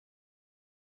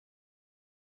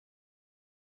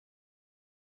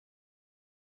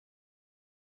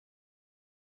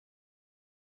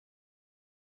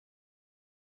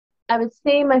I would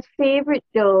say my favourite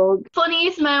dog.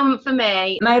 Funniest moment for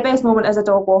me. My best moment as a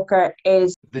dog walker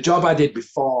is the job I did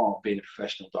before being a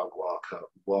professional dog walker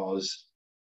was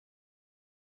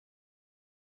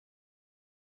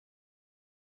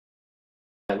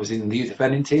I was in the youth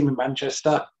offending team in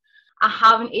Manchester. I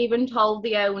haven't even told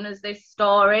the owners this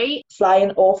story.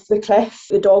 flying off the cliff.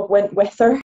 The dog went with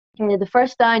her. The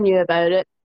first I knew about it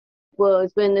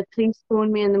was when the police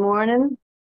phoned me in the morning.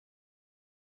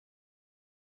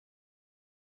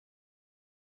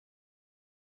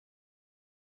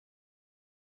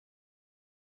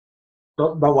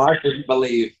 But my wife didn't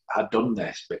believe I'd done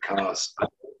this because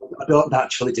I don't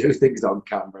naturally do things on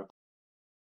camera.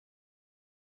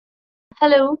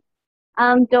 Hello,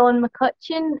 I'm Dawn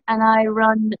McCutcheon and I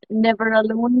run Never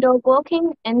Alone Dog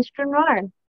Walking in Stranraer.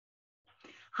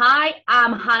 Hi,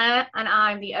 I'm Hannah and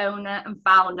I'm the owner and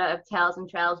founder of Tales and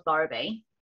Trails Borrowby.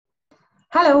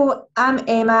 Hello, I'm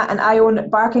Emma and I own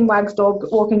Barking Wags Dog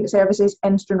Walking Services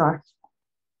in Stranraer.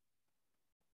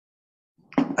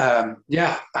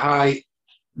 Hi,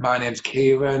 my name's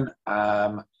Ciaran,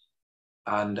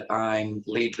 and I'm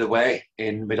Lead the Way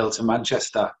in Middleton,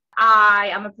 Manchester. I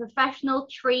am a professional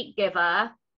treat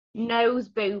giver, nose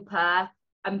booper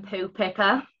and poo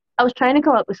picker. I was trying to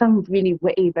come up with something really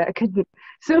witty, but I couldn't.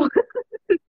 So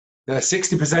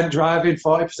 60% driving,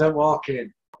 40%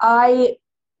 walking. I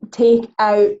take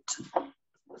out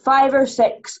 5 or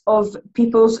 6 of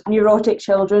people's neurotic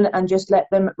children and just let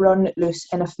them run loose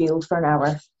in a field for an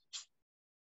hour.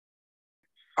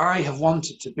 I have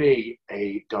wanted to be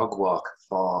a dog walker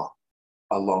for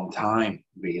a long time,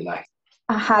 really.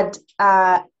 I had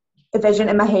a vision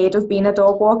in my head of being a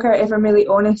dog walker, if I'm really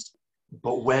honest.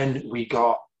 But when we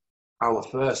got our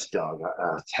first dog,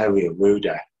 a terrier,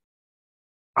 Rudy,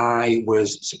 I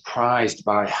was surprised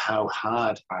by how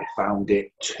hard I found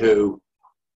it to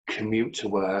commute to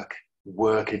work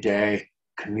a day,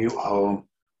 commute home,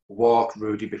 walk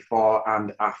Rudy before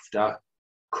and after,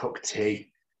 cook tea,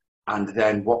 and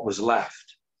then what was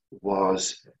left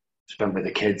was spent with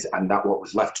the kids, and that what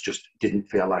was left just didn't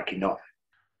feel like enough.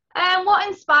 What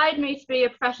inspired me to be a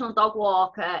professional dog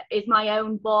walker is my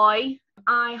own boy.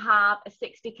 I have a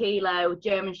 60-kilo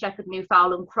German Shepherd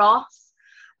Newfoundland cross,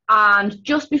 and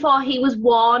just before he was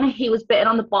 1, he was bitten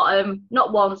on the bottom,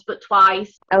 not once but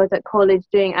twice. I was at college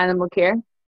doing animal care,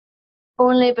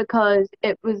 only because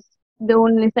it was the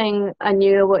only thing I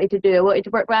knew I wanted to do. I wanted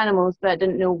to work with animals, but I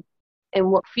didn't know in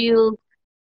what field,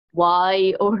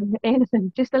 why, or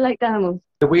anything. Just I liked animals.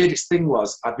 The weirdest thing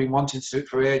was I'd been wanting to do it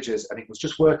for ages, and it was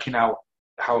just working out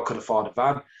how I could afford a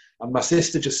van. And my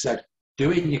sister just said,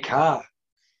 "Do it in your car."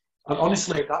 And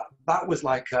honestly, that was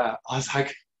like, I was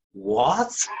like,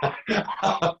 what?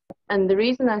 And the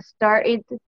reason I started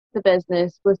the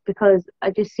business was because I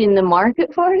just seen the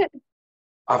market for it.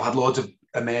 I've had loads of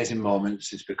amazing moments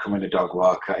since becoming a dog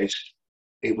walker.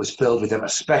 It was filled with them,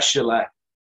 especially,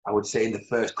 I would say, in the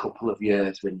first couple of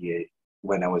years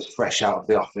when I was fresh out of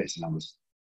the office and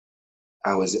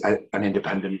I was an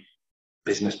independent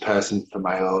business person for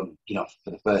my own, for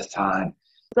the first time.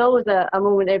 There's always a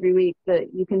moment every week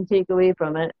that you can take away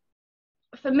from it.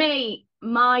 For me,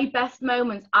 my best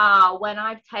moments are when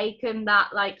I've taken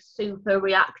that super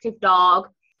reactive dog.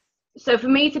 So for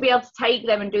me to be able to take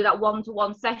them and do that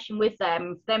one-to-one session with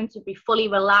them, for them to be fully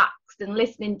relaxed and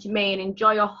listening to me and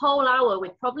enjoy a whole hour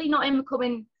with probably not even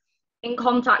coming in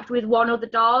contact with one other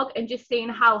dog and just seeing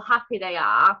how happy they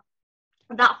are,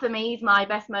 that for me is my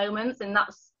best moments, and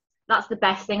that's the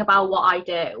best thing about what I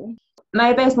do.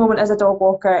 My best moment as a dog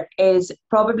walker is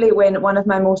probably when one of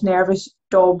my most nervous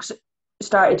dogs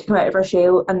started to come out of her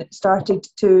shell and started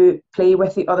to play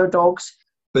with the other dogs.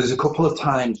 There's a couple of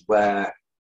times where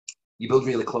you build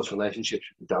really close relationships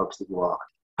with the dogs that you walk,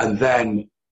 and then,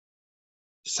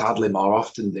 sadly, more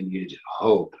often than you'd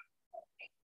hope,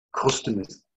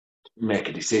 customers make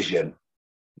a decision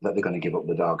that they're going to give up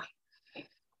the dog.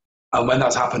 And when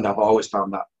that's happened, I've always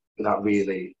found that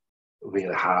really,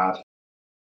 really hard.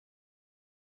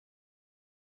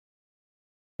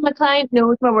 My client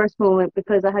knows my worst moment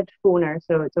because I had to phone her,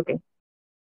 so it's okay.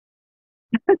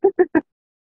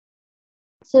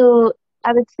 So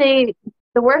I would say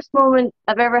the worst moment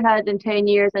I've ever had in 10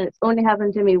 years, and it's only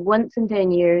happened to me once in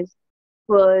 10 years,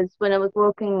 was when I was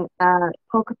walking a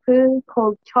cockapoo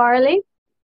called Charlie.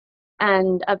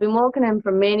 And I've been walking him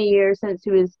for many years, since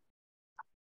he was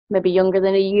maybe younger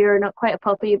than a year, not quite a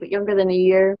puppy, but younger than a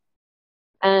year.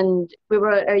 And we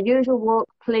were at our usual walk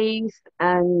place,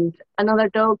 and another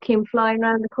dog came flying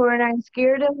around the corner and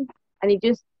scared him, and he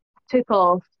just took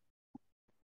off.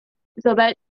 So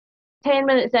about 10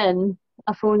 minutes in,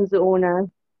 I phoned the owner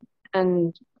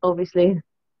and obviously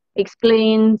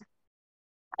explained,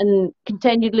 and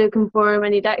continued looking for him,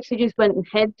 and he'd actually just went and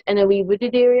hid in a wee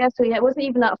wooded area, so he wasn't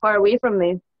even that far away from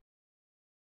me.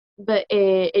 But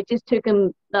it just took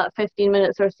him that 15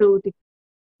 minutes or so to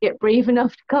get brave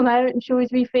enough to come out and show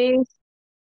his wee face.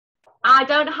 I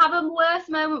don't have a worse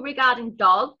moment regarding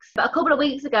dogs, but a couple of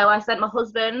weeks ago I sent my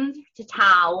husband to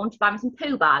town to buy me some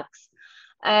poo bags.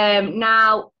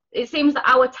 Now, it seems that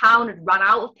our town had run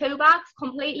out of poo bags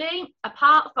completely,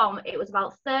 apart from it was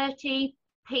about 30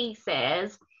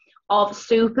 pieces of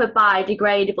super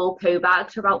biodegradable poo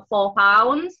bags for about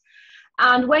 £4.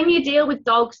 And when you deal with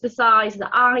dogs the size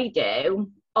that I do,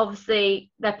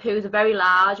 obviously their poos are very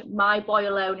large. My boy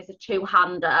alone is a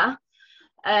two-hander.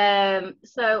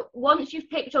 So once you've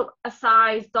picked up a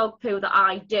size dog poo that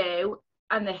I do,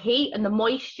 and the heat and the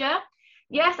moisture,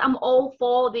 yes, I'm all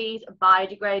for these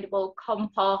biodegradable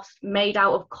compost made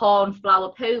out of corn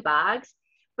flour poo bags.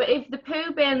 But if the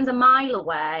poo bin's a mile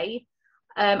away,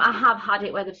 I have had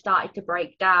it where they've started to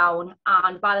break down,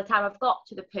 and by the time I've got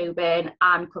to the poo bin,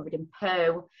 I'm covered in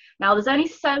poo. Now, there's only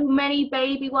so many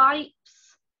baby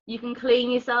wipes you can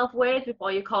clean yourself with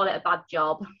before you call it a bad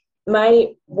job. My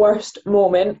worst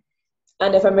moment,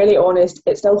 and if I'm really honest,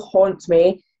 it still haunts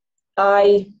me.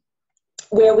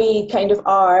 Where we kind of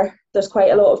are, there's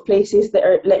quite a lot of places that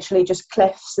are literally just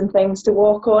cliffs and things to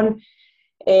walk on.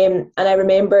 And I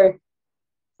remember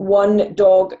one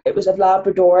dog, it was a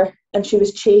Labrador, and she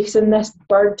was chasing this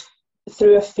bird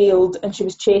through a field, and she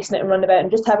was chasing it and running about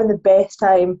and just having the best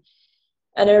time.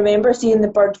 And I remember seeing the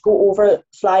bird go over,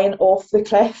 flying off the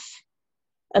cliff,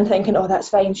 and thinking, oh, that's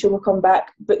fine, she will come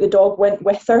back. But the dog went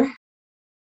with her.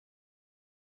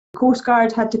 The Coast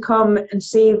Guard had to come and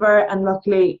save her, and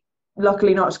luckily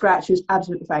not a scratch. She was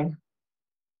absolutely fine.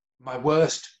 My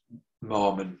worst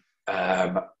moment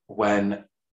when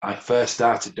I first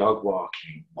started dog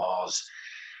walking was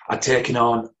I'd taken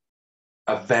on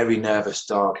a very nervous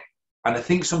dog. And I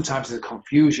think sometimes there's a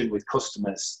confusion with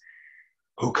customers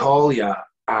who call you,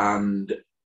 and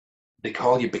they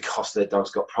call you because their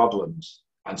dog's got problems.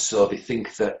 And so they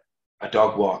think that a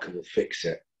dog walker will fix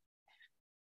it.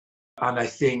 And I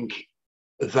think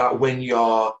that when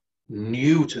you're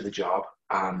new to the job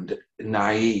and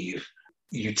naive,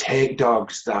 you take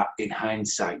dogs that in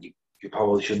hindsight you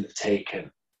probably shouldn't have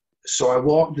taken. So I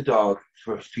walked the dog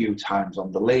for a few times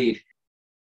on the lead.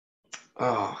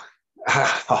 Oh,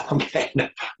 I'm getting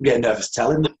nervous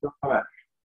telling the story.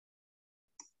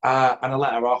 And I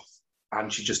let her off,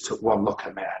 and she just took one look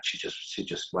at me, and she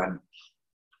just went.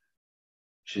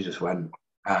 She just went.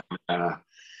 And I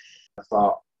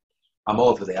thought, I'm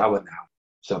over the hour now,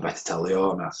 so I better tell the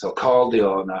owner. So I called the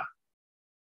owner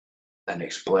and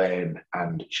explained,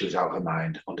 and she was out of her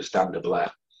mind, understandably.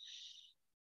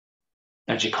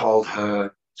 And she called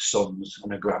her sons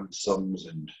and her grandsons,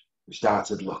 and we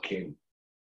started looking.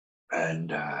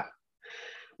 And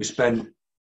we spent,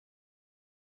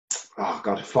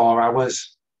 4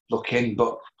 hours looking.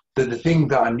 But the thing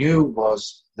that I knew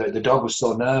was that the dog was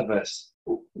so nervous,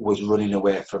 was running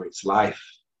away for its life.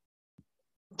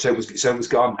 So it was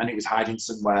gone, and it was hiding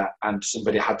somewhere, and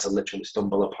somebody had to literally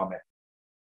stumble upon it.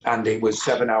 And it was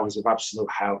 7 hours of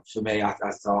absolute hell for me. I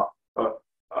thought,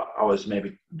 I was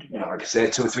maybe, like I say,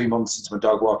 2 or 3 months into my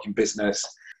dog walking business.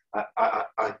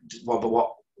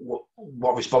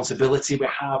 What responsibility we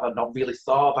have. I'd not really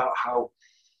thought about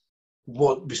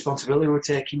what responsibility we're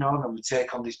taking on, and we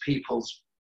take on these people's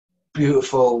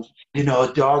beautiful,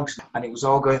 dogs, and it was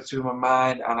all going through my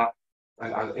mind, and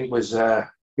it was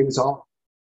all.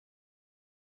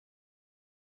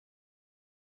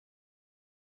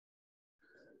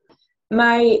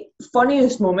 My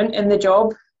funniest moment in the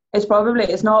job is probably,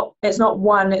 it's not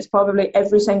one, it's probably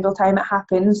every single time it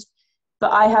happens,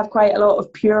 but I have quite a lot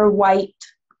of pure white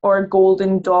or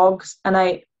golden dogs, and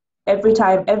every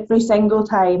single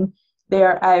time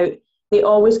they're out, they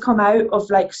always come out of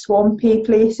like swampy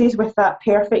places with that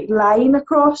perfect line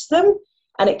across them,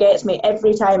 and it gets me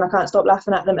every time. I can't stop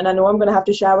laughing at them, and I know I'm going to have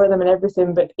to shower them and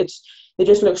everything, but they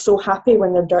just look so happy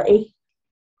when they're dirty.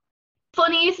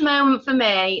 Funniest moment for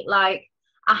me, like,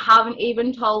 I haven't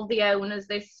even told the owners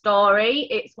this story.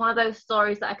 It's one of those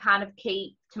stories that I kind of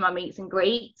keep to my meets and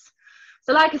greets.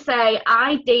 So like I say,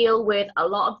 I deal with a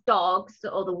lot of dogs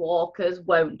that other walkers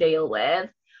won't deal with.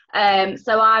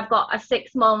 So I've got a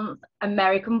 6-month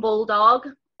American Bulldog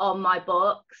on my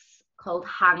books called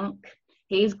Hank.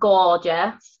 He's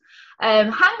gorgeous.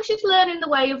 Hank's just learning the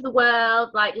way of the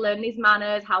world, like learning his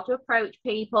manners, how to approach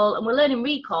people, and we're learning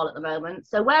recall at the moment.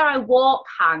 So where I walk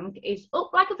Hank is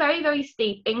up like a very, very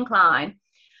steep incline,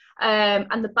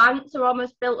 and the banks are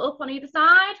almost built up on either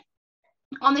side.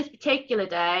 On this particular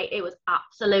day, it was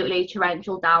absolutely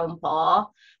torrential downpour,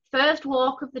 First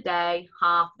walk of the day,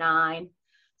 9:30.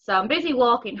 So I'm busy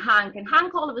walking Hank, and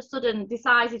Hank all of a sudden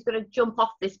decides he's going to jump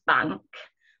off this bank,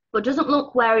 but doesn't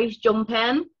look where he's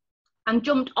jumping, and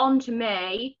jumped onto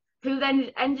me, who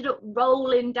then ended up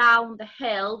rolling down the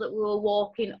hill that we were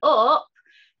walking up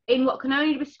in what can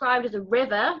only be described as a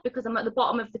river, because I'm at the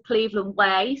bottom of the Cleveland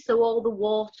Way, so all the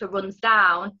water runs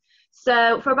down.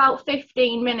 So for about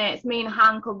 15 minutes, me and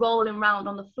Hank are rolling around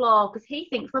on the floor because he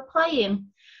thinks we're playing.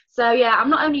 So yeah, I'm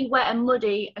not only wet and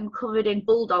muddy and covered in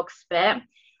bulldog spit,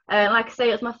 like I say,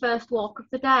 it was my first walk of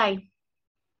the day.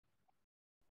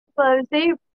 Well, I would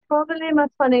say probably my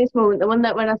funniest moment, the one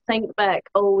that when I think back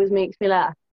always makes me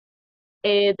laugh.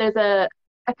 There's a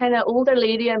kind of older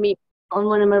lady I meet on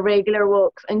one of my regular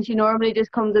walks, and she normally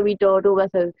just comes a wee doddle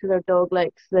with us because her dog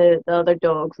likes the other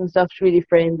dogs and stuff. She's really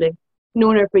friendly.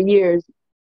 Known her for years.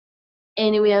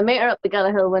 Anyway, I met her up the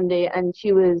Gallagher one day, and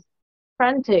she was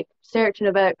frantic, searching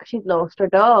about because she'd lost her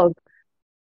dog.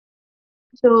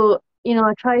 So,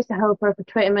 I tried to help her for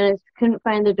 20 minutes, couldn't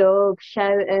find the dog,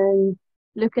 shouting,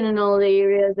 looking in all the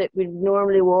areas that we'd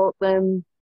normally walk them.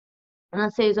 And I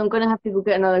says, I'm going to have to go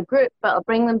get another group, but I'll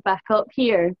bring them back up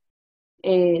here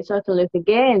so I can look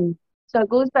again. So I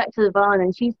goes back to the van,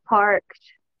 and she's parked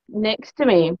next to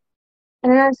me.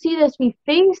 And then I see this wee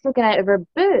face looking out of her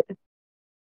boot.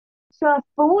 So I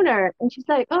phone her, and she's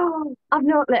like, oh, I've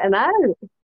not let him out.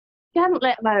 You hadn't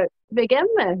let him out to begin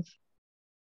with.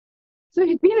 So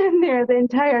he'd been in there the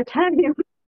entire time.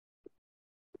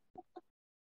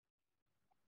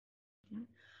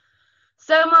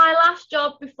 So my last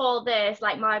job before this,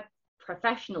 like my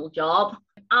professional job,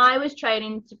 I was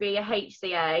training to be a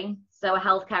HCA, so a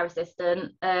healthcare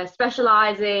assistant,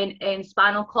 specialising in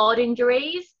spinal cord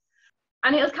injuries.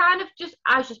 And it was kind of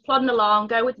I was just plodding along,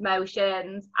 go with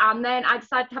motions. And then I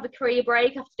decided to have a career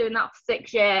break after doing that for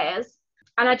 6 years.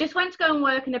 And I just went to go and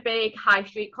work in a big high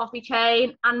street coffee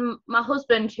chain. And my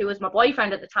husband, who was my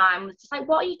boyfriend at the time, was just like,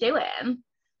 what are you doing?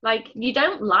 Like, you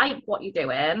don't like what you're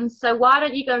doing. So why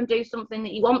don't you go and do something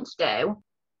that you want to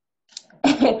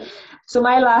do? So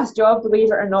my last job,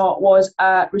 believe it or not, was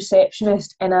a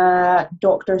receptionist in a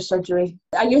doctor's surgery.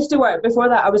 I used to work, before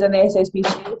that I was in the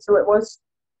SSBC, so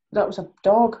that was a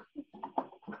dog.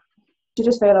 She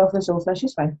just fell off the sofa,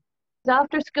 she's fine.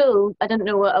 After school, I didn't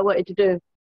know what I wanted to do.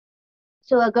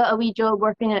 So I got a wee job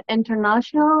working at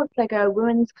International. It's like a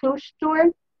women's clothes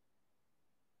store.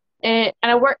 And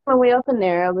I worked my way up in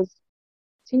there. I was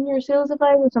senior sales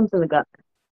advisor or something like that.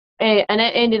 And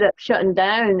it ended up shutting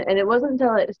down. And it wasn't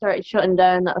until it started shutting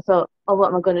down that I thought, oh, what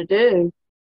am I going to do?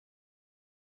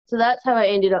 So that's how I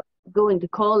ended up going to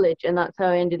college. And that's how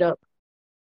I ended up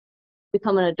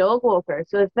becoming a dog walker.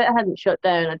 So if it hadn't shut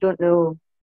down, I don't know,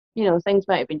 things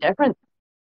might have been different.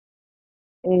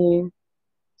 So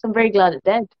I'm very glad it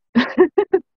did.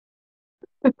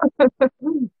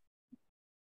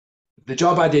 The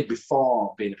job I did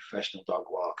before being a professional dog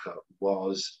walker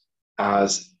was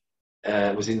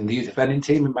in the youth offending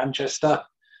team in Manchester,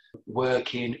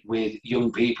 working with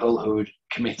young people who had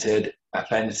committed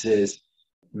offences,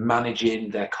 managing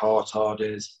their court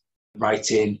orders,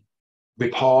 writing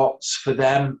reports for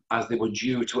them as they were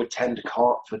due to attend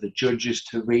court for the judges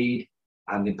to read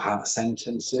and impart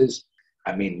sentences.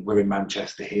 I mean, we're in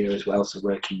Manchester here as well, so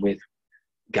working with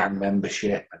gang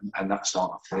membership and that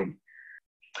sort of thing.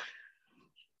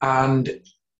 And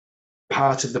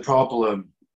part of the problem,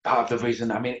 part of the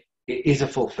reason, I mean, it is a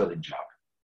fulfilling job.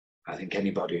 I think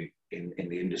anybody in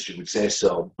the industry would say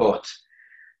so, but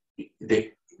there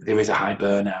is a high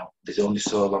burnout. There's only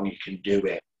so long you can do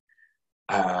it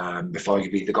before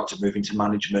you've either got to move into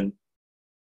management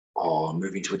or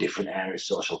move into a different area,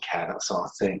 social care, that sort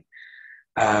of thing.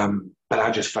 But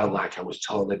I just felt like I was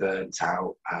totally burnt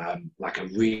out. Like I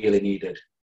really needed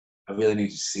to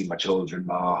see my children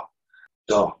more.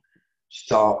 So just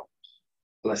thought,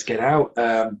 let's get out.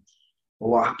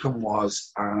 What happened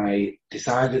was I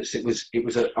decided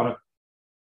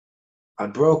I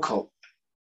broke up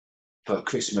for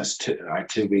Christmas. I had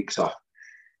 2 weeks off,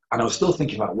 and I was still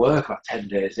thinking about work about 10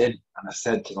 days in. And I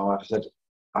said to my wife,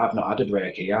 I've not had a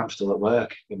break here. I'm still at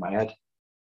work in my head.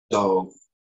 So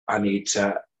I need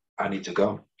to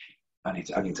go. I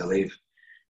need to leave.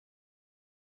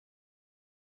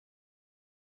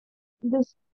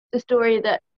 The story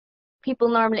that people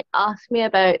normally ask me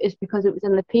about is because it was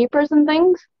in the papers and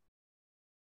things.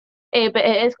 But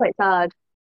it is quite sad.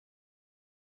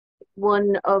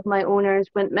 One of my owners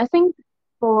went missing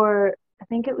for, I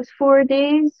think it was 4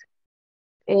 days,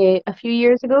 a few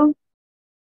years ago.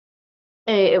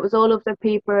 It was all over the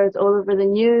papers, all over the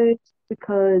news,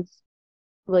 because,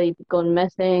 well, he'd gone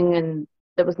missing and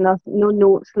there was no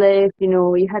notes left,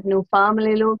 he had no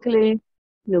family locally.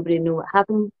 Nobody knew what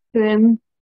happened to him.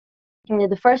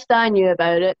 The first I knew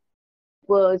about it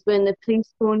was when the police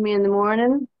phoned me in the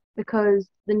morning, because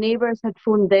the neighbours had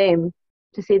phoned them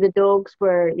to say the dogs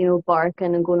were,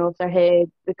 barking and going off their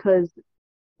head because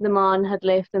the man had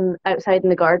left them outside in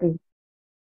the garden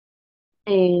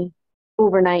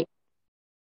overnight.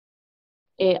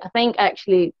 I think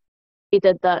actually he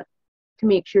did that to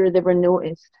make sure they were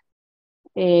noticed.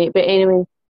 But anyway,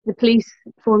 the police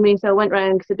phoned me, so I went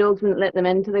round because the dogs wouldn't let them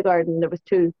into the garden. There was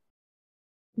two,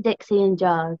 Dixie and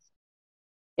Jazz.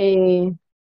 And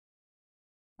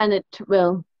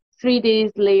 3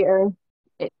 days later,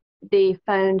 they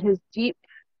found his Jeep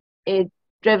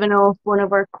driven off one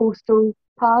of our coastal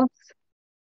paths.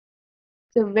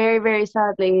 So very, very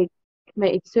sadly, he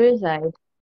committed suicide.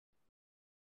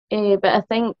 But I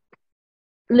think,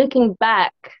 looking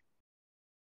back,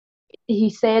 he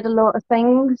said a lot of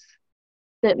things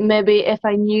that maybe if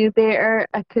I knew better,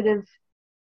 I could have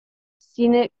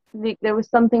seen it. Like there was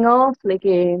something off. Like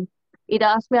he'd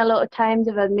asked me a lot of times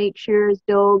if I'd make sure his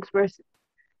dogs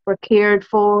were cared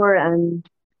for and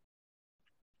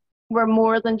were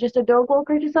more than just a dog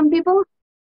walker to some people.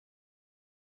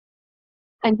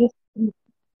 And just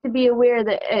to be aware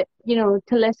that,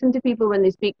 to listen to people when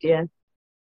they speak to you.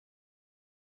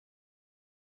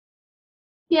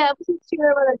 Yeah, I wasn't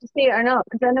sure whether to say it or not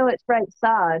because I know it's right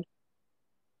sad.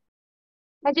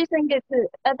 I just think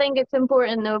it's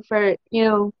important though for,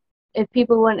 if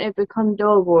people want to become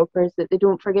dog walkers, that they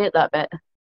don't forget that bit.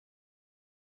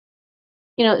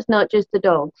 It's not just the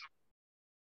dogs.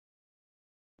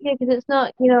 Yeah, because it's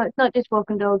not just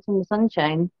walking dogs in the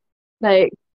sunshine.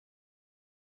 Like,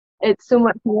 it's so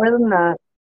much more than that.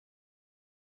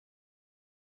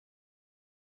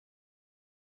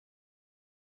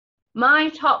 My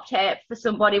top tip for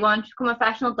somebody wanting to become a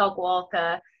professional dog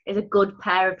walker is a good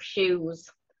pair of shoes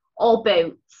or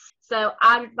boots. So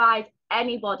I'd advise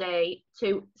anybody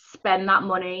to spend that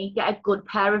money, get a good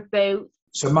pair of boots.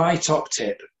 So my top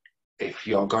tip, if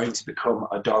you're going to become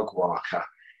a dog walker,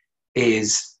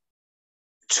 is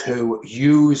to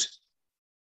use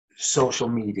social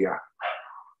media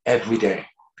every day,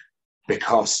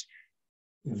 because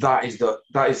that is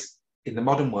in the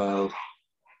modern world,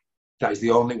 that is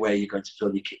the only way you're going to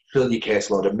fill your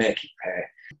caseload and make it pay.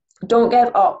 Don't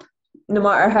give up, no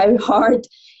matter how hard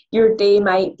your day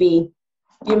might be.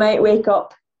 You might wake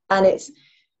up and it's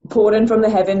pouring from the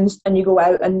heavens and you go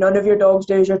out and none of your dogs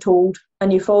do as you're told,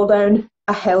 and you fall down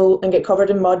a hill and get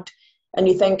covered in mud and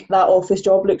you think that office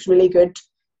job looks really good,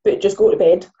 but just go to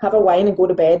bed, have a wine and go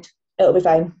to bed. It'll be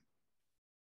fine.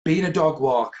 Being a dog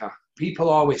walker, people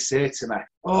always say to me,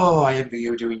 "Oh, I envy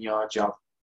you doing your job."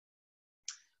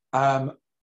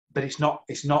 But it's not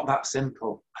that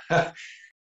simple.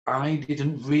 I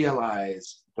didn't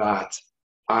realise that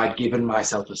I'd given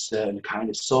myself a certain kind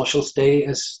of social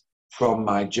status from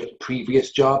my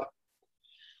previous job,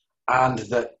 and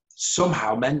that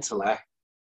somehow mentally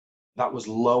that was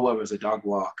lower as a dog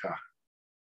walker.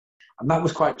 And that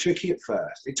was quite tricky at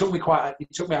first. It took me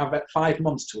about 5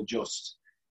 months to adjust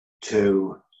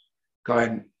to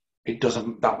going, it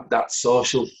doesn't, that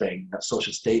social thing, that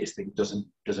social status thing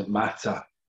doesn't matter.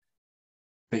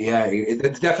 But yeah,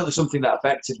 it's definitely something that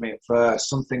affected me at first,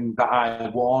 something that I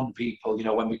warn people,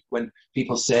 when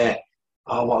people say,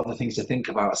 "Oh, what are the things to think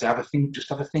about?" I say, just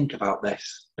have a think about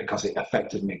this, because it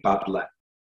affected me badly.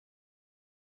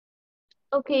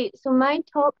 Okay, so my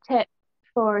top tip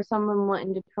for someone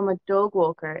wanting to become a dog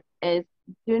walker is,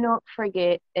 do not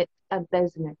forget it's a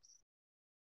business.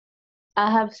 I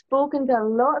have spoken to a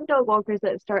lot of dog walkers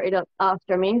that have started up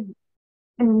after me,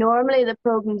 and normally the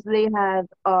programs they have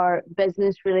are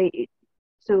business related.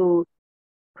 So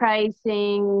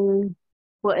pricing,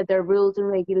 what are their rules and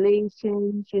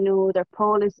regulations, their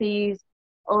policies,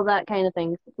 all that kind of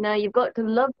things. Now, you've got to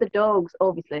love the dogs,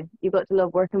 obviously. You've got to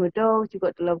love working with dogs, you've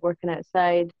got to love working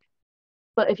outside.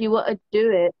 But if you want to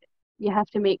do it, you have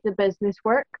to make the business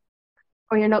work,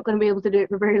 or you're not going to be able to do it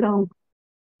for very long.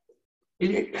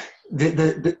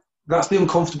 That's the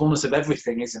uncomfortableness of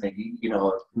everything, isn't it?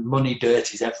 Money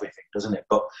dirties everything, doesn't it?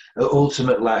 But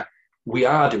ultimately, we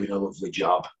are doing a lovely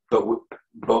job. But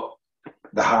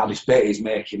the hardest bit is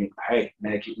making it pay,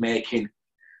 making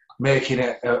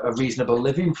a reasonable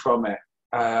living from it.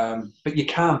 But you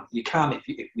can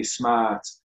if you're smart.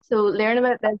 So learn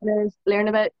about business, learn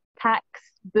about tax,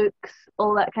 books,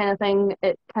 all that kind of thing.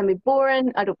 It can be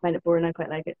boring. I don't find it boring. I quite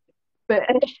like it. But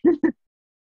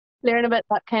learn about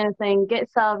that kind of thing.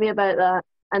 Get savvy about that,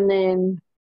 and then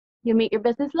you make your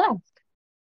business last.